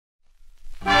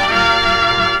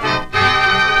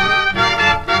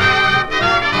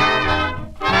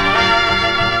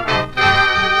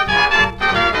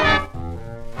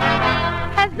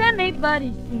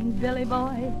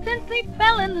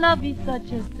love, he's such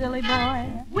a silly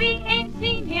boy. We ain't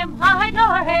seen him hide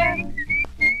nor hair.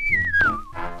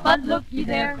 But looky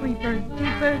there, creepers,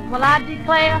 creepers, well I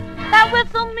declare that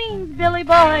whistle means Billy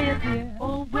Boy is here.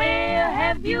 Oh, where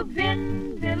have you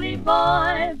been, Billy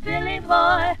Boy, Billy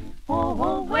Boy?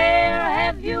 Oh, where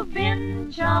have you been,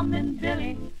 charming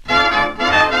Billy?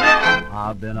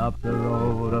 I've been up the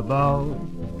road about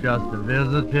just a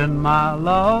visiting my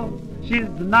love. She's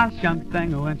a nice young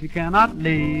thing when she cannot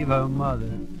leave her mother.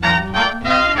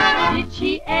 Did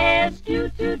she ask you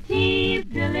to tea,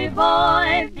 Billy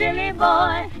Boy, Billy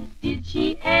Boy? Did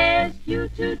she ask you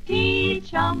to tea,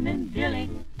 charming Billy?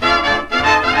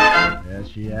 Yes,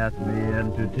 she asked me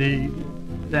into tea.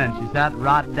 Then she sat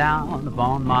right down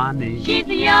upon my knee. She's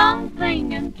a young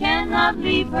thing and cannot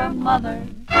leave her mother.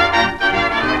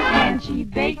 Can she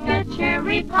bake a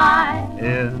cherry pie?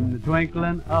 In the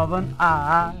twinkling of an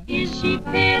eye. Is she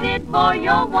fitted for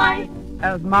your wife?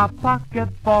 As my pocket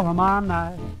for my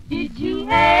knife. Did you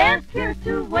ask her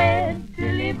to wed,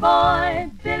 Billy Boy,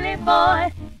 Billy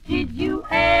Boy? Did you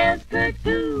ask her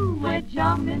to wed,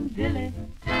 charming Billy?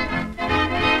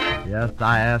 Yes,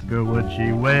 I asked her would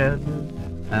she wed,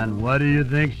 and what do you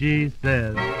think she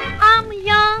said? I'm a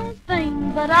young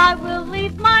thing, but I will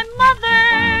leave my mother.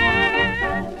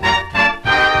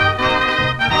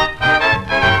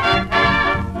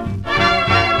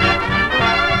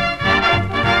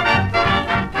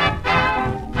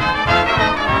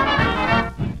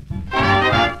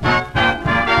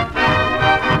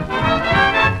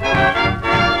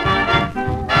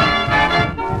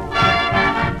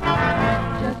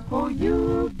 Just for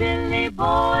you, Billy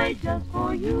Boy, just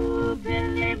for you,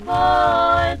 Billy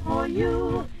Boy, for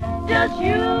you, just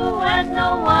you and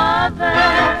no other.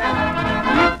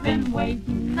 You've been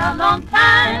waiting a long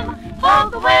time for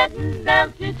the wedding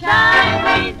bells to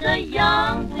chime. She's a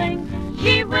young thing,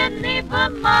 she will leave her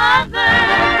mother.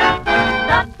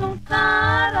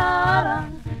 Da-do-da-da-da,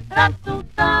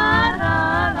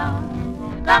 da-do-da-da-da,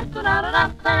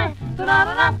 da-do-da-da-da,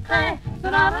 da-da-da-da,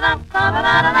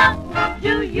 da-da-da-da-da-da-da.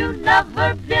 Do you love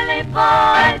her, Billy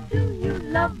Boy? Do you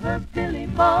love her, Billy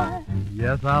Boy?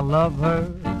 Yes, I love her,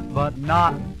 but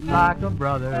not like a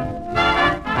brother.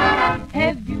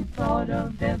 Have you thought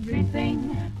of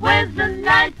everything? Where's the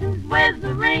license? Where's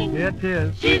the ring? It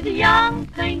is. She's a young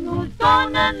thing who's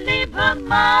gonna leave her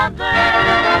mother.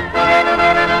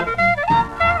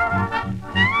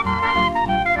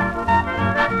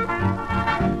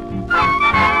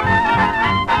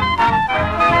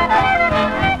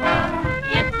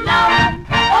 It's love,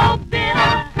 oh Bill,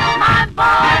 my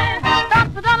boy.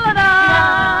 Da-da-da-da-da.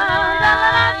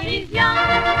 She's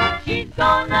young, she's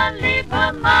gonna leave